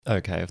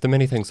Okay, of the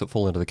many things that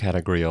fall into the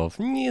category of,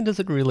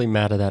 does it really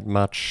matter that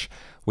much?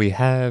 We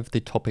have the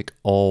topic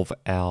of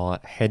our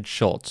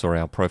headshots or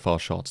our profile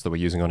shots that we're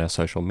using on our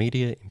social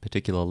media, in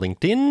particular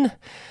LinkedIn.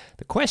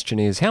 The question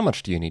is, how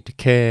much do you need to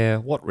care?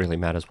 What really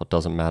matters? What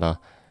doesn't matter?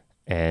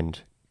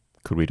 And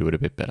could we do it a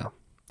bit better?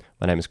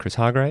 My name is Chris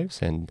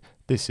Hargraves, and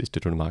this is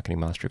Digital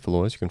Marketing Mastery for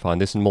Lawyers. You can find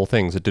this and more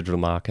things at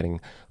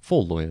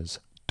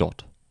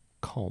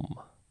digitalmarketingforlawyers.com.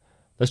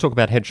 Let's talk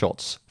about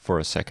headshots for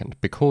a second,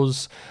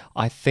 because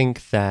I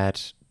think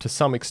that to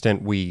some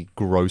extent we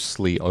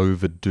grossly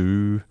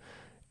overdo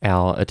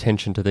our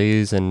attention to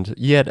these, and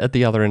yet at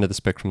the other end of the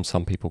spectrum,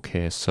 some people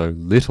care so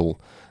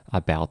little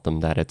about them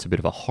that it's a bit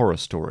of a horror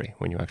story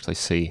when you actually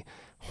see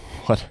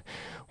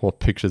what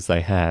pictures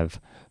they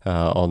have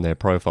on their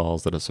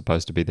profiles that are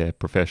supposed to be their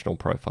professional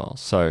profiles.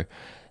 So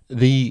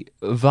the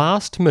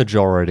vast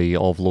majority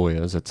of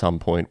lawyers at some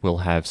point will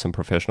have some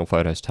professional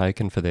photos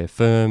taken for their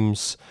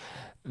firms'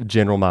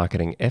 general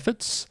marketing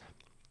efforts.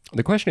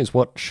 The question is,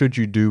 what should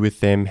you do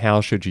with them?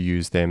 How should you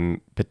use them,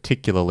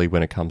 particularly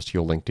when it comes to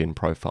your LinkedIn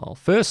profile?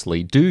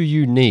 Firstly, do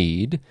you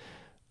need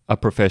a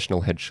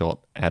professional headshot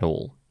at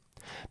all?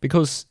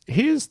 Because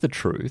here's the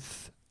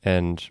truth,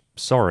 and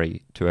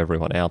sorry to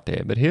everyone out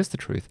there, but here's the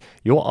truth.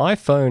 Your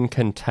iPhone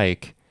can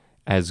take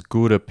as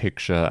good a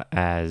picture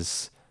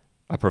as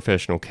a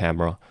professional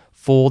camera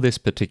for this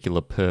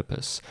particular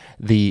purpose.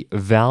 The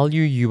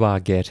value you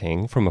are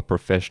getting from a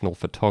professional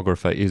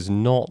photographer is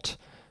not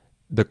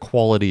the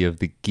quality of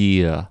the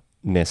gear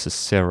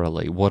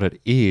necessarily. What it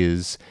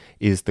is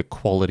the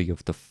quality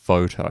of the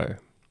photo.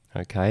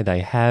 Okay, they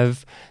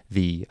have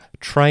the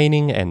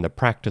training and the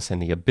practice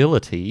and the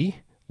ability,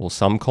 or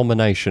some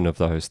combination of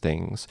those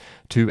things,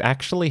 to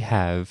actually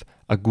have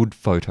a good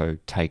photo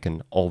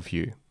taken of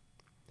you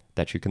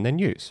that you can then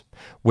use.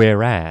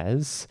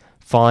 Whereas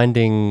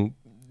finding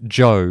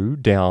Joe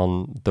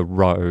down the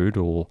road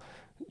or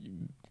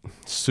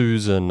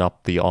Susan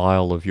up the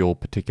aisle of your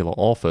particular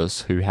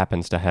office who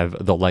happens to have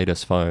the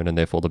latest phone and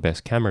therefore the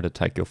best camera to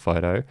take your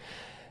photo,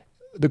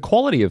 the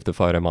quality of the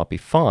photo might be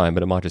fine,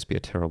 but it might just be a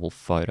terrible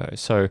photo.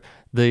 So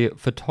the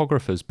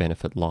photographer's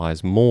benefit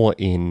lies more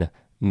in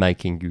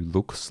making you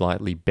look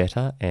slightly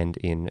better and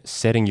in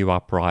setting you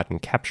up right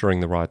and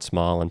capturing the right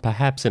smile and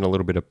perhaps in a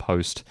little bit of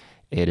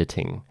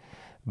post-editing.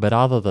 But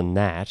other than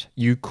that,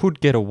 you could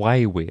get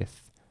away with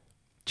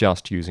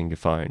just using your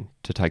phone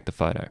to take the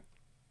photo.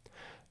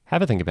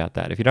 Have a think about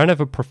that. If you don't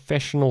have a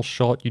professional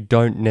shot, you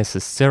don't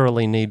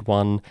necessarily need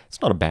one. It's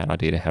not a bad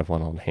idea to have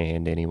one on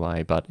hand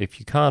anyway, but if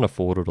you can't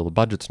afford it or the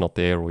budget's not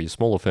there or your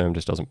smaller firm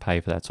just doesn't pay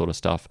for that sort of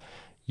stuff,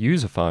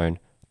 use a phone,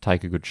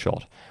 take a good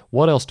shot.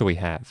 What else do we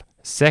have?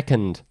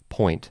 Second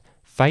point,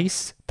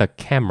 face the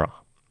camera,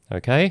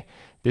 okay?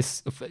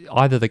 This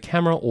either the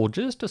camera or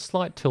just a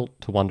slight tilt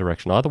to one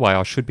direction. Either way,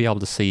 I should be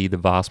able to see the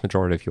vast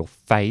majority of your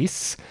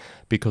face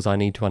because I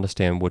need to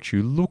understand what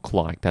you look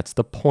like. That's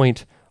the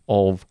point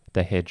of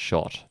the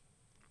headshot.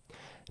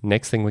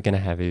 Next thing we're going to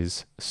have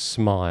is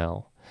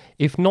smile.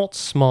 If not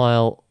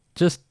smile,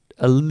 just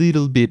a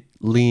little bit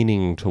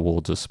leaning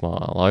towards a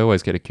smile. I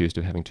always get accused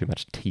of having too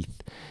much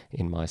teeth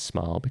in my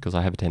smile because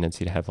I have a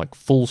tendency to have like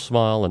full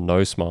smile and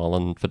no smile,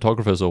 and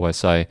photographers always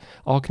say,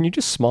 oh, can you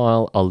just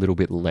smile a little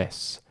bit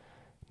less?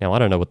 Now, I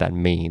don't know what that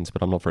means,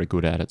 but I'm not very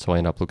good at it, so I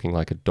end up looking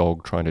like a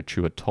dog trying to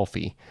chew a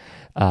toffee.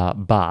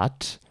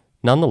 But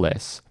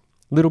nonetheless,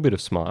 little bit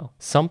of smile.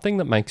 Something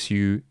that makes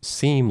you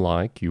seem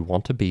like you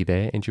want to be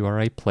there and you are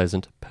a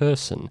pleasant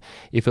person.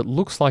 If it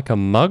looks like a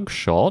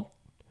mugshot,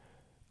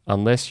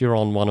 unless you're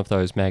on one of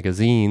those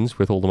magazines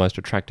with all the most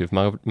attractive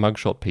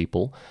mugshot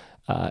people,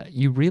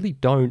 you really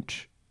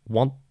don't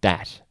want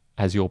that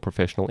as your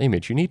professional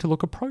image. You need to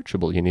look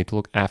approachable. You need to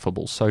look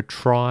affable. So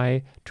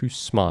try to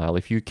smile.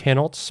 If you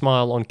cannot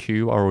smile on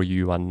cue or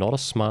you are not a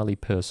smiley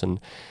person,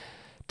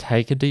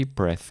 take a deep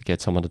breath, get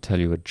someone to tell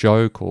you a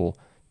joke or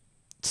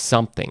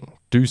something.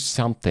 Do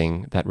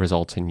something that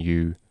results in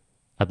you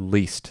at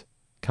least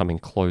coming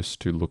close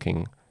to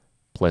looking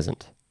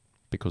pleasant,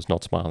 because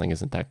not smiling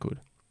isn't that good.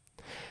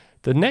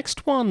 The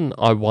next one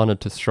I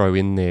wanted to throw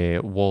in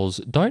there was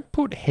don't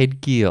put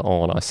headgear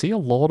on. I see a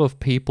lot of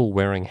people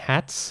wearing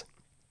hats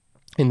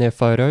in their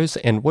photos,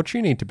 and what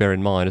you need to bear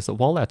in mind is that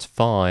while that's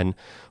fine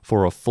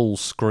for a full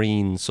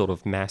screen sort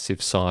of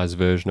massive size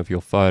version of your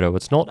photo,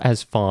 it's not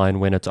as fine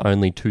when it's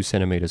only 2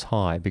 centimeters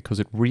high, because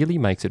it really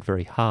makes it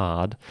very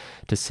hard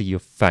to see your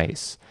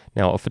face.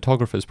 Now, a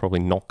photographer is probably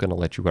not going to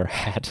let you wear a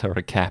hat or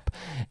a cap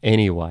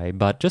anyway,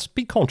 but just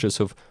be conscious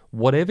of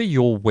whatever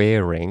you're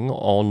wearing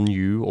on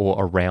you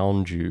or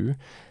around you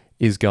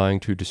is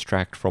going to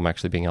distract from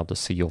actually being able to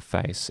see your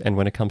face. And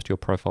when it comes to your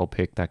profile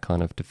pic, that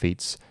kind of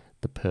defeats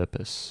the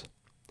purpose.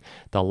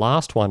 The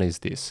last one is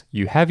this.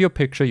 You have your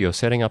picture, you're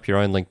setting up your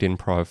own LinkedIn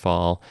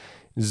profile.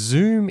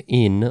 Zoom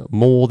in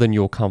more than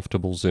you're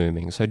comfortable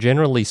zooming. So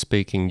generally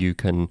speaking, you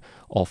can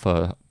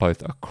offer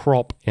both a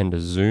crop and a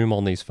zoom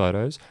on these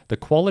photos. The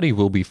quality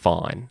will be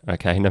fine,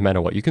 okay, no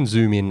matter what. You can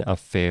zoom in a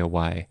fair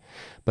way.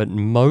 But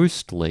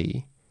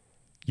mostly,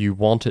 you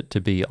want it to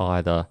be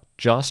either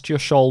just your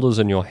shoulders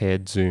and your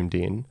head zoomed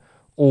in,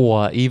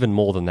 or even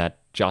more than that,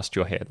 just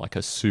your head, like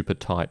a super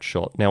tight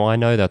shot. Now, I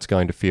know that's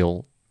going to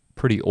feel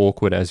pretty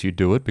awkward as you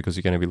do it because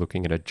you're going to be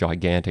looking at a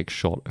gigantic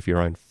shot of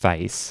your own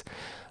face.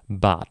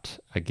 But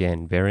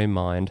again, bear in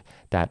mind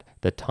that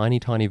the tiny,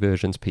 tiny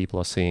versions people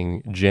are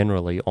seeing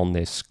generally on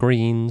their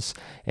screens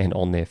and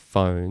on their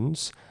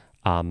phones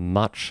are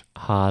much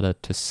harder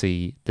to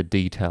see the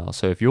detail.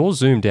 So if you're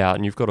zoomed out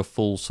and you've got a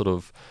full sort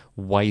of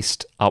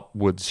waist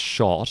upwards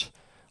shot,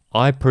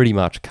 I pretty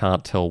much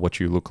can't tell what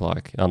you look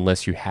like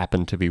unless you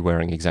happen to be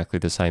wearing exactly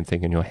the same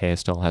thing and your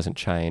hairstyle hasn't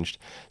changed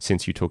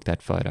since you took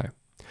that photo.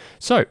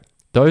 So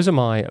those are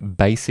my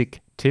basic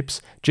tips.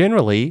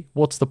 Generally,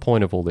 what's the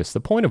point of all this? The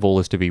point of all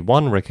is to be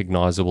 1,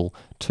 recognizable,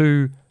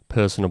 2,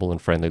 personable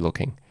and friendly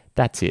looking.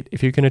 That's it.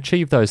 If you can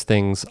achieve those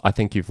things, I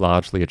think you've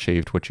largely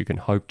achieved what you can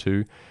hope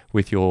to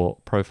with your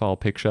profile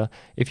picture.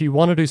 If you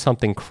want to do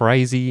something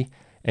crazy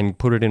and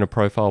put it in a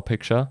profile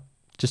picture,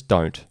 just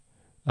don't.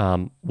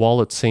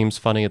 While it seems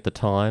funny at the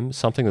time,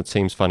 something that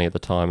seems funny at the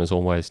time is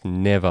almost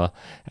never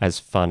as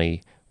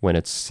funny when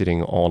it's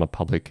sitting on a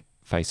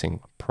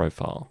public-facing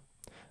profile.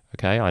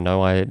 Okay, I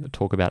know I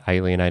talk about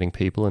alienating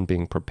people and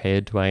being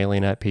prepared to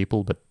alienate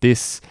people, but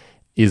this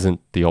isn't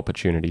the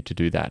opportunity to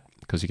do that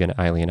because you're going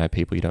to alienate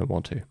people you don't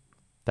want to.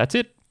 That's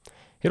it.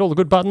 Hit all the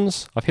good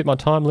buttons. I've hit my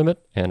time limit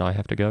and I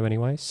have to go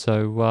anyway.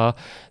 So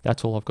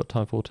that's all I've got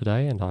time for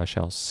today, and I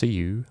shall see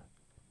you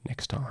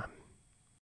next time.